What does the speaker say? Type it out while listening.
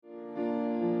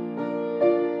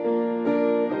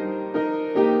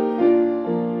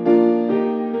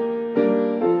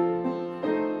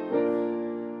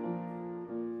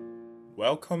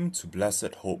Welcome to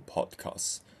Blessed Hope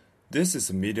Podcast. This is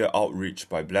a media outreach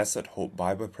by Blessed Hope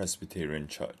Bible Presbyterian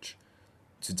Church.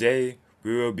 Today,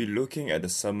 we will be looking at the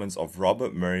sermons of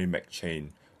Robert Murray McCheyne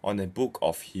on the book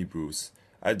of Hebrews,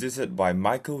 edited by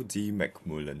Michael D.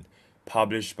 McMullen,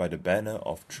 published by the Banner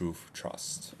of Truth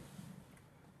Trust.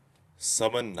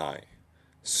 Sermon 9.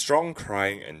 Strong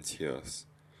Crying and Tears.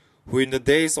 Who in the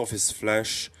days of his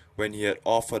flesh, when he had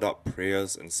offered up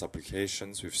prayers and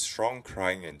supplications with strong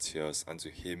crying and tears unto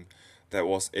him that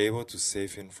was able to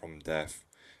save him from death,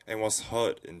 and was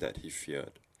heard in that he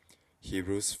feared.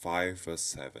 Hebrews 5 verse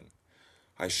 7.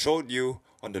 I showed you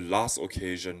on the last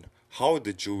occasion how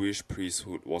the Jewish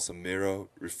priesthood was a mirror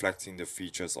reflecting the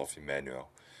features of Emmanuel.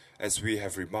 As we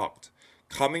have remarked,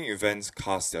 coming events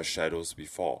cast their shadows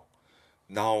before.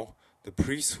 Now, the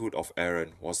priesthood of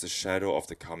Aaron was the shadow of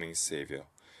the coming Saviour.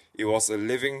 It was a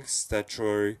living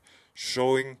statuary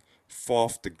showing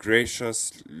forth the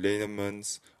gracious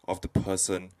lineaments of the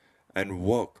person and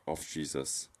work of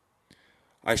Jesus.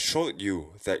 I showed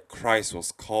you that Christ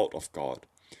was called of God,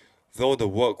 though the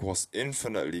work was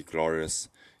infinitely glorious,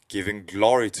 giving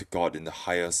glory to God in the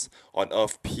highest, on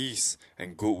earth peace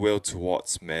and goodwill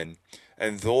towards men,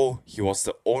 and though he was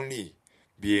the only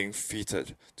being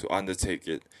fitted to undertake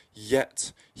it,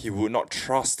 yet he would not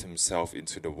trust himself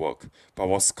into the work, but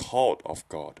was called of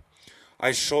God.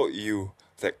 I showed you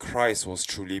that Christ was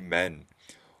truly man.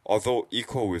 Although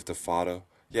equal with the Father,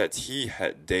 yet he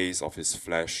had days of his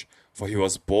flesh, for he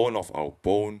was bone of our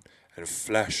bone and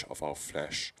flesh of our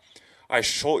flesh. I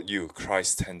showed you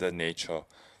Christ's tender nature,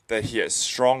 that he had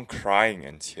strong crying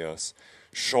and tears,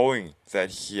 showing that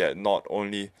he had not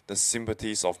only the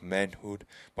sympathies of manhood,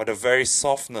 but the very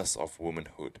softness of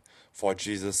womanhood, for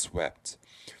Jesus wept.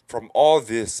 From all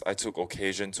this I took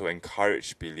occasion to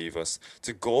encourage believers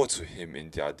to go to him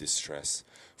in their distress,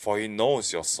 for he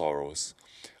knows your sorrows.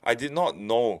 I did not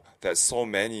know that so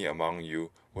many among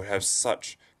you would have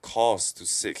such cause to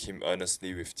seek him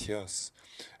earnestly with tears.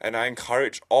 And I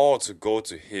encourage all to go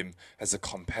to him as a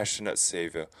compassionate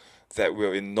Saviour, that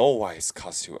will in no wise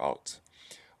cast you out.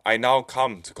 I now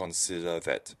come to consider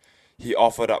that he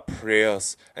offered up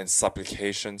prayers and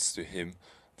supplications to him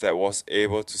that was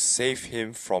able to save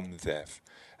him from death,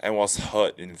 and was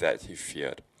heard in that he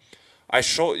feared. I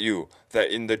showed you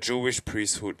that in the Jewish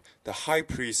priesthood the high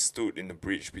priest stood in the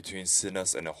breach between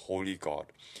sinners and a holy God,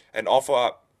 and offered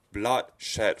up blood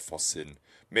shed for sin,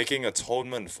 making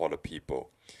atonement for the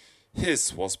people.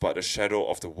 His was but a shadow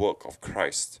of the work of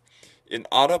Christ. In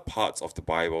other parts of the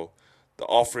Bible, the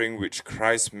offering which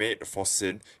Christ made for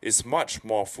sin is much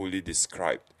more fully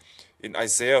described. In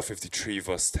Isaiah 53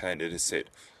 verse 10 it is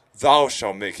said, Thou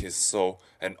shalt make his soul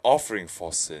an offering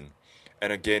for sin.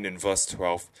 And again in verse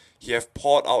 12, He hath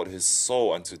poured out his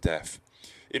soul unto death.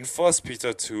 In 1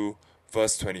 Peter 2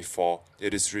 verse 24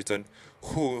 it is written,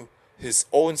 Who his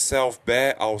own self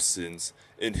bare our sins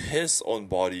in his own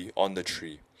body on the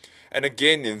tree. And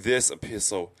again in this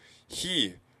epistle,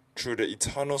 he through the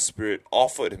eternal Spirit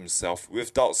offered himself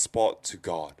without spot to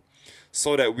God,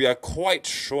 so that we are quite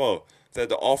sure that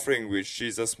the offering which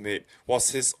Jesus made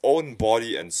was his own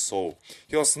body and soul.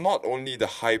 He was not only the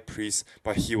high priest,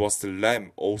 but he was the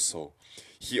Lamb also.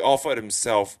 He offered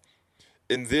himself.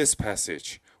 In this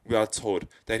passage, we are told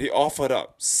that he offered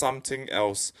up something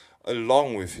else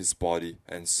along with his body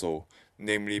and soul,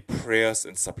 namely prayers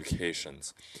and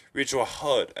supplications, which were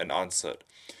heard and answered.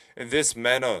 In this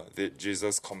manner did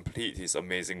Jesus complete his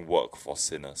amazing work for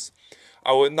sinners.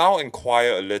 I will now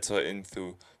inquire a little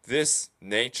into this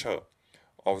nature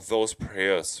of those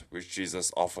prayers which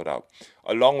Jesus offered up,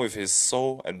 along with his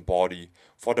soul and body,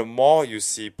 for the more you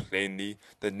see plainly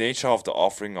the nature of the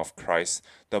offering of Christ,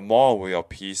 the more will your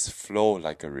peace flow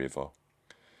like a river.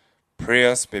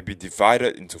 Prayers may be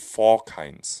divided into four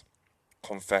kinds.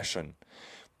 Confession.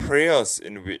 Prayers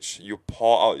in which you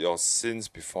pour out your sins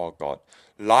before God,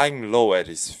 lying low at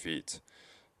his feet,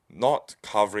 not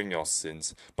covering your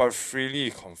sins, but freely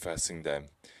confessing them.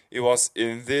 It was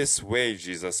in this way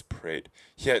Jesus prayed.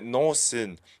 He had no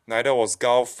sin, neither was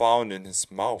gall found in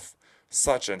his mouth.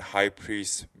 Such an high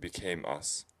priest became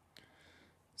us.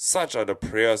 Such are the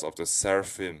prayers of the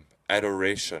seraphim,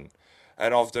 adoration,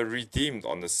 and of the redeemed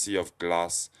on the sea of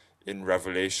glass in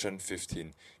Revelation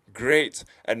 15. Great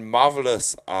and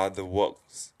marvelous are the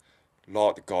works,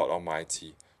 Lord God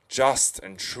Almighty. Just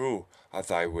and true are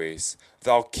thy ways,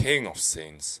 thou King of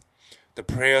saints. The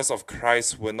prayers of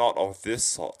Christ were not of this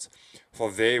sort,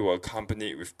 for they were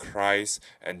accompanied with cries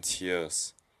and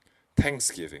tears.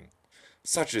 Thanksgiving.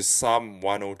 Such is Psalm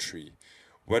 103,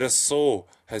 where the soul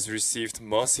has received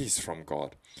mercies from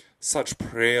God. Such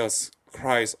prayers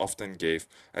Christ often gave,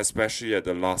 especially at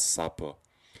the Last Supper.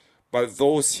 But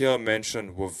those here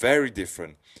mentioned were very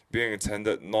different, being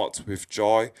attended not with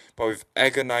joy, but with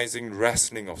agonizing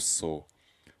wrestling of soul.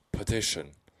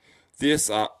 Petition. These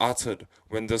are uttered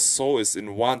when the soul is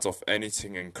in want of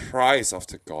anything and cries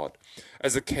after God.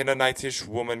 As the Canaanitish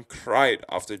woman cried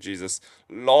after Jesus,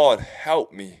 Lord,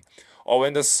 help me. Or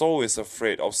when the soul is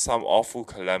afraid of some awful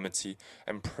calamity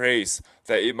and prays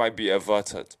that it might be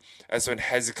averted, as when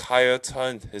Hezekiah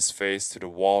turned his face to the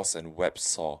walls and wept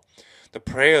sore. The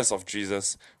prayers of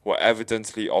Jesus were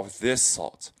evidently of this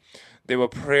sort. They were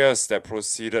prayers that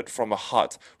proceeded from a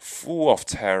heart full of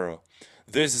terror.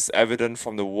 This is evident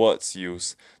from the words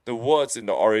used. The words in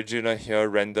the original here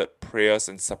rendered prayers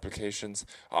and supplications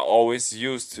are always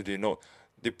used to denote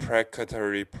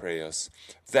deprecatory prayers,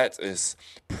 that is,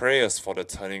 prayers for the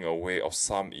turning away of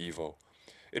some evil.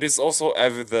 It is also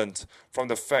evident from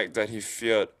the fact that he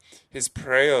feared. His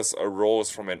prayers arose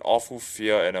from an awful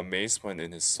fear and amazement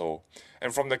in his soul,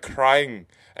 and from the crying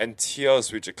and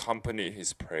tears which accompanied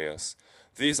his prayers.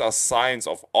 These are signs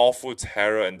of awful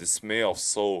terror and dismay of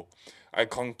soul. I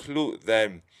conclude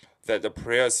then that the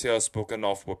prayers here spoken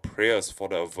of were prayers for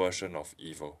the aversion of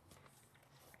evil.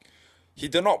 He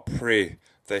did not pray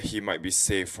that he might be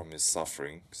saved from his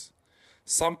sufferings.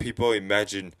 Some people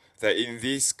imagine that in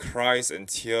these cries and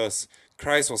tears,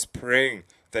 Christ was praying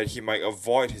that he might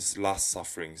avoid his last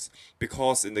sufferings,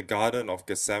 because in the Garden of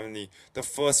Gethsemane, the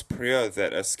first prayer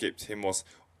that escaped him was,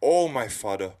 "O my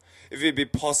Father, if it be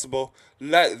possible,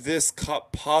 let this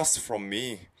cup pass from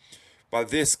me." But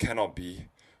this cannot be,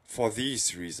 for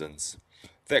these reasons.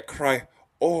 That cry,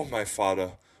 "O my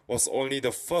Father," was only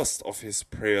the first of his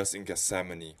prayers in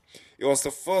Gethsemane. It was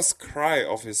the first cry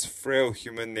of his frail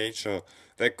human nature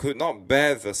that could not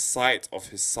bear the sight of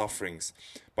his sufferings.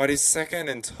 But his second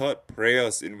and third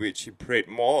prayers, in which he prayed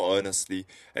more earnestly,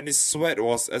 and his sweat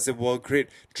was as it were great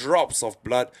drops of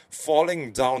blood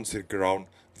falling down to the ground,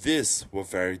 these were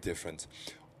very different.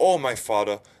 "O my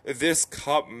Father, if this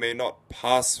cup may not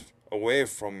pass away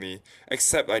from me,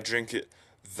 except I drink it,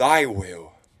 thy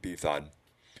will be done."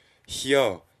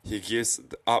 Here he gives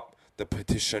up the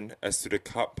petition as to the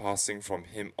cup passing from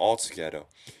him altogether.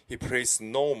 He prays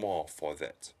no more for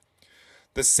that.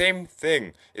 The same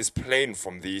thing is plain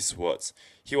from these words.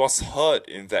 He was hurt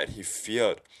in that he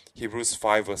feared. Hebrews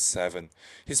 5 verse 7.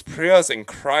 His prayers and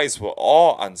cries were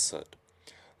all answered.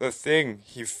 The thing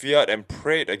he feared and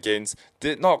prayed against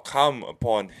did not come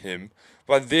upon him,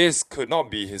 but this could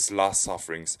not be his last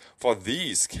sufferings, for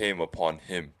these came upon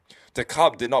him. The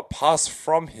cup did not pass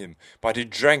from him, but he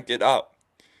drank it up.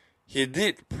 He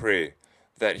did pray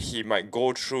that he might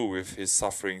go through with his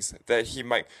sufferings, that he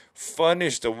might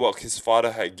furnish the work his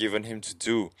Father had given him to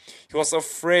do. He was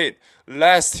afraid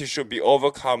lest he should be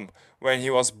overcome when he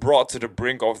was brought to the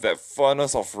brink of that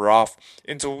furnace of wrath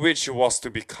into which he was to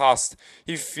be cast.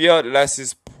 He feared lest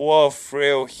his poor,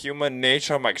 frail human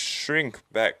nature might shrink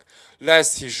back,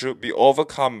 lest he should be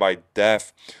overcome by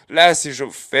death, lest he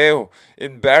should fail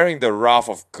in bearing the wrath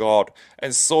of God,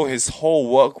 and so his whole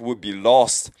work would be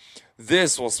lost.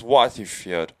 This was what he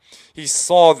feared. He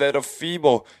saw that a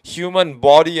feeble human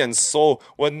body and soul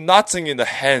were nothing in the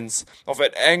hands of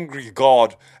an angry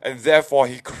God, and therefore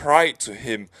he cried to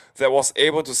him that was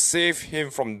able to save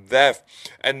him from death,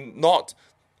 and not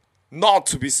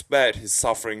to be spared his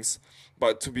sufferings,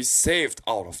 but to be saved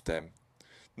out of them.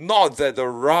 Not that the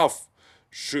wrath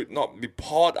should not be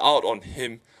poured out on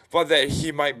him, but that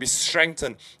he might be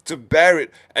strengthened to bear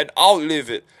it and outlive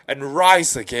it and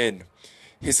rise again.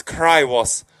 His cry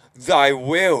was, "Thy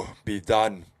will be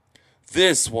done."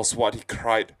 This was what he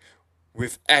cried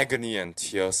with agony and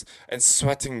tears and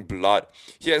sweating blood.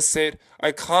 He had said,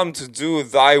 "I come to do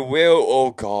thy will,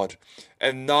 O God."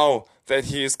 And now that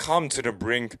he is come to the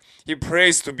brink, he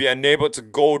prays to be enabled to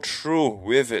go through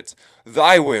with it.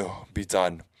 "Thy will be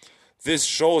done." This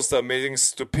shows the amazing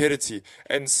stupidity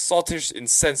and sottish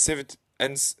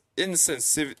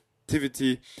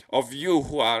insensitivity of you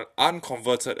who are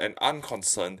unconverted and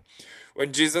unconcerned.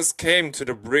 When Jesus came to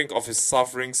the brink of his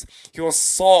sufferings, he was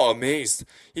sore amazed.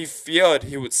 He feared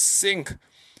he would sink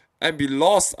and be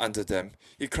lost under them.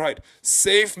 He cried,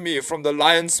 "Save me from the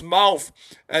lion's mouth,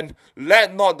 and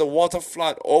let not the water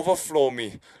flood overflow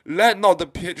me. Let not the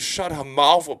pit shut her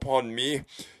mouth upon me."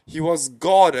 He was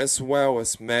God as well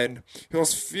as man. He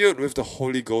was filled with the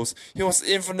Holy Ghost. He was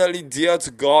infinitely dear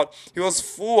to God. He was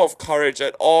full of courage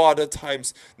at all other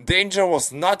times. Danger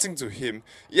was nothing to him.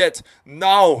 Yet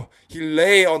now he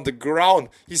lay on the ground.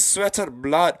 He sweated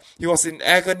blood. He was in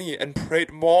agony and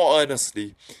prayed more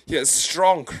earnestly. He had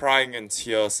strong crying and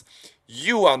tears.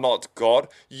 You are not God.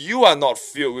 You are not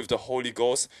filled with the Holy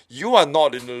Ghost. You are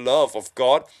not in the love of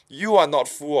God. You are not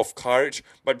full of courage,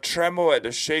 but tremble at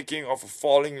the shaking of a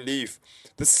falling leaf.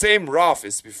 The same wrath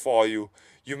is before you.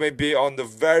 You may be on the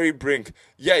very brink,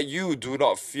 yet you do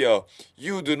not fear.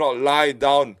 You do not lie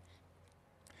down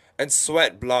and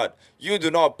sweat blood. You do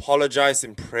not apologize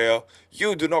in prayer.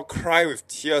 You do not cry with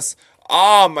tears.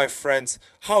 Ah, my friends,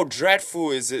 how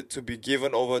dreadful is it to be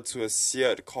given over to a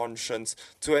seared conscience,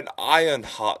 to an iron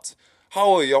heart. How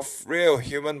will your frail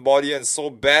human body and soul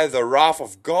bear the wrath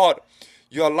of God?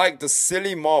 You are like the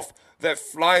silly moth that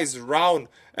flies round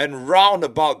and round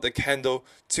about the candle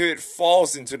till it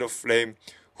falls into the flame.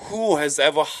 Who has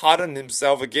ever hardened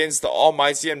himself against the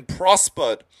Almighty and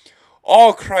prospered?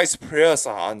 All Christ's prayers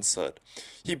are answered.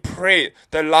 He prayed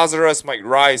that Lazarus might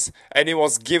rise, and it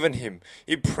was given him.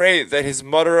 He prayed that his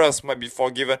murderers might be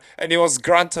forgiven, and it was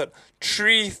granted.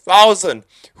 3,000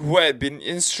 who had been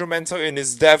instrumental in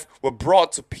his death were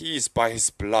brought to peace by his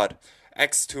blood.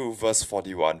 Acts 2 verse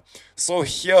 41. So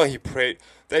here he prayed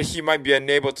that he might be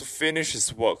enabled to finish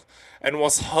his work, and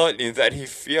was hurt in that he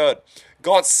feared.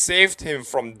 God saved him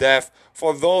from death,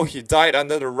 for though he died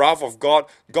under the wrath of God,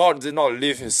 God did not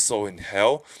leave his soul in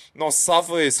hell, nor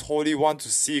suffer his Holy One to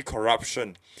see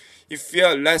corruption. He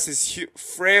feared lest his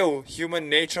frail human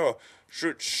nature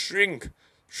should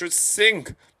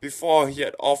sink before he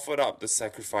had offered up the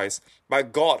sacrifice.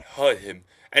 But God heard him,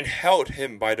 and held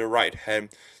him by the right hand,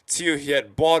 till he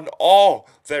had borne all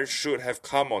that should have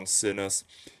come on sinners.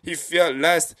 He feared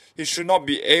lest he should not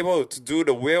be able to do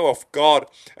the will of God,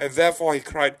 and therefore he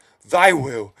cried, Thy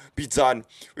will be done,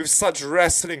 with such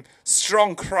wrestling,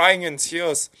 strong crying and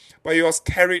tears. But he was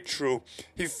carried through.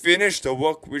 He finished the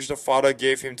work which the Father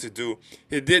gave him to do.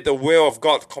 He did the will of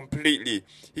God completely.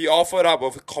 He offered up a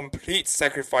complete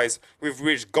sacrifice with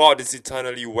which God is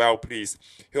eternally well pleased.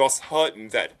 He was hurt in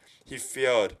that he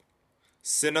feared.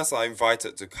 Sinners are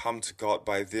invited to come to God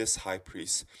by this high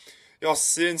priest. Your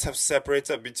sins have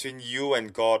separated between you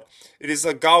and God. It is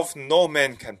a gulf no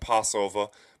man can pass over.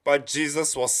 But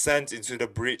Jesus was sent into the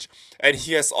breach, and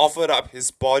he has offered up his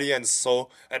body and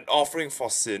soul, an offering for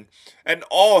sin. And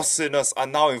all sinners are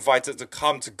now invited to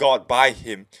come to God by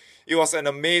him. It was an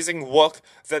amazing work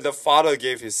that the Father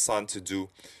gave his Son to do.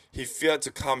 He feared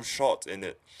to come short in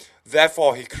it.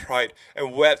 Therefore he cried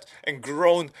and wept and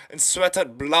groaned and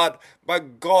sweated blood,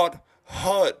 but God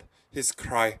heard his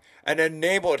cry and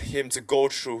enabled him to go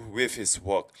through with his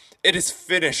work. It is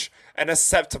finished and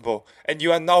acceptable, and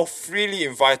you are now freely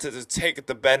invited to take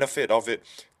the benefit of it.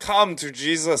 Come to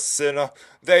Jesus, sinner.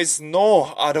 There is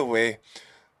no other way.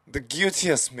 The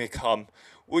guiltiest may come.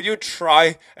 Will you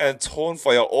try and atone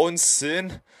for your own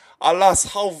sin?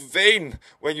 Alas, how vain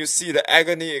when you see the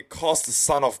agony it cost the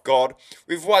Son of God.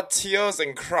 With what tears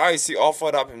and cries he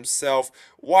offered up himself.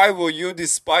 Why will you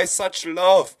despise such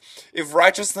love? If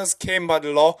righteousness came by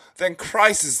the law, then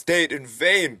Christ is dead in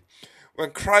vain.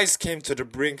 When Christ came to the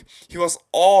brink, he was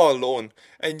all alone,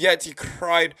 and yet he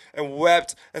cried and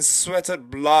wept and sweated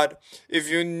blood. If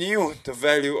you knew the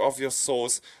value of your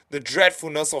souls, the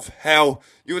dreadfulness of hell,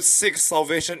 you would seek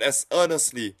salvation as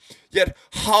earnestly. Yet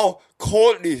how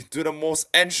coldly do the most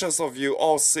anxious of you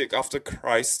all seek after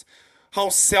Christ. How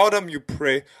seldom you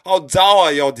pray, how dull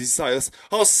are your desires,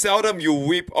 how seldom you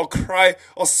weep or cry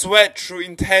or sweat through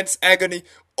intense agony.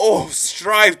 Oh,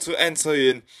 strive to enter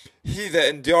in. He that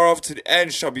endureth to the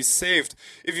end shall be saved.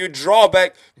 If you draw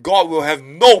back, God will have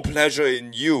no pleasure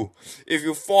in you. If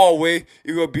you fall away,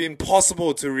 it will be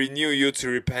impossible to renew you to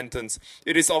repentance.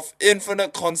 It is of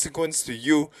infinite consequence to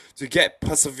you to get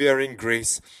persevering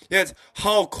grace. Yet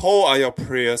how cold are your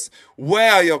prayers?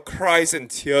 Where are your cries and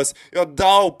tears? Your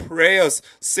dull prayers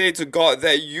say to God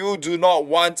that you do not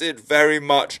want it very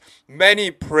much.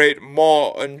 Many prayed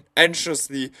more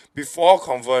anxiously before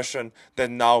conversion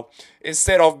than now.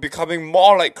 Instead of becoming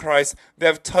more like Christ, they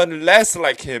have turned less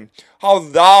like him. How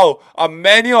dull are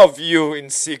many of you in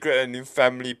secret and in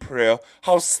family prayer.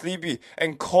 How sleepy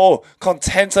and cold,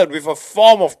 contented with a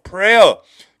form of prayer.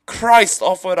 Christ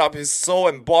offered up his soul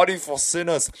and body for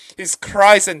sinners. His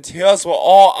cries and tears were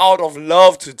all out of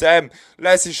love to them,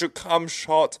 lest he should come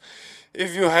short.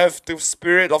 If you have the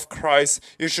Spirit of Christ,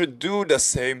 you should do the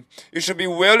same. You should be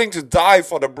willing to die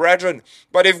for the brethren.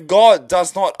 But if God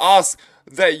does not ask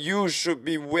that you should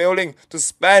be willing to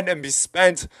spend and be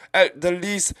spent, at the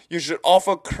least you should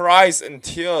offer cries and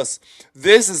tears.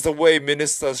 This is the way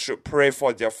ministers should pray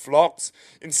for their flocks.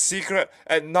 In secret,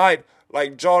 at night,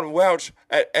 like John Welch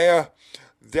at Ayr,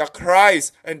 their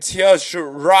cries and tears should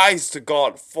rise to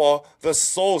God for the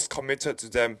souls committed to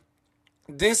them.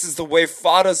 This is the way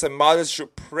fathers and mothers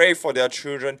should pray for their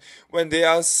children when they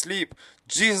are asleep,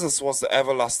 Jesus was the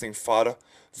everlasting Father.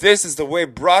 This is the way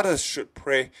brothers should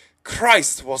pray.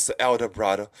 Christ was the elder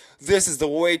brother. This is the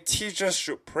way teachers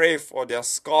should pray for their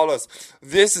scholars.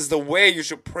 This is the way you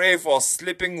should pray for a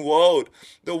sleeping world.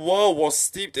 The world was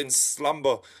steeped in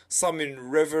slumber, some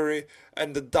in reverie,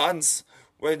 and the dance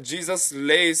when Jesus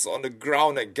lays on the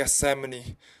ground at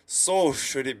Gethsemane. So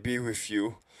should it be with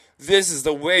you. This is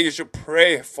the way you should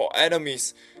pray for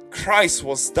enemies. Christ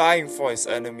was dying for his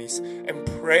enemies and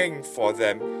praying for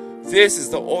them. This is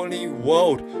the only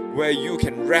world where you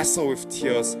can wrestle with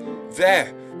tears.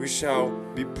 There we shall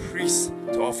be priests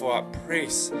to offer up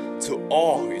praise to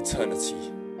all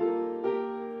eternity.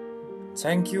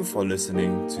 Thank you for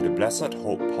listening to the Blessed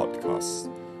Hope Podcast,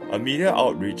 a media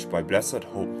outreach by Blessed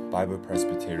Hope Bible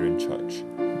Presbyterian Church.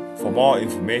 For more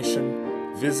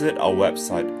information, visit our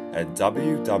website at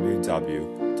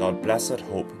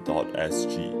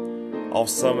www.blessedhope.sg. Our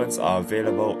sermons are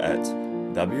available at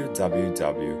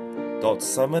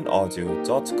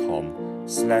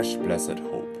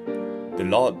www.sermonaudio.com/blessedhope. The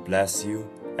Lord bless you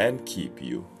and keep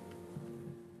you.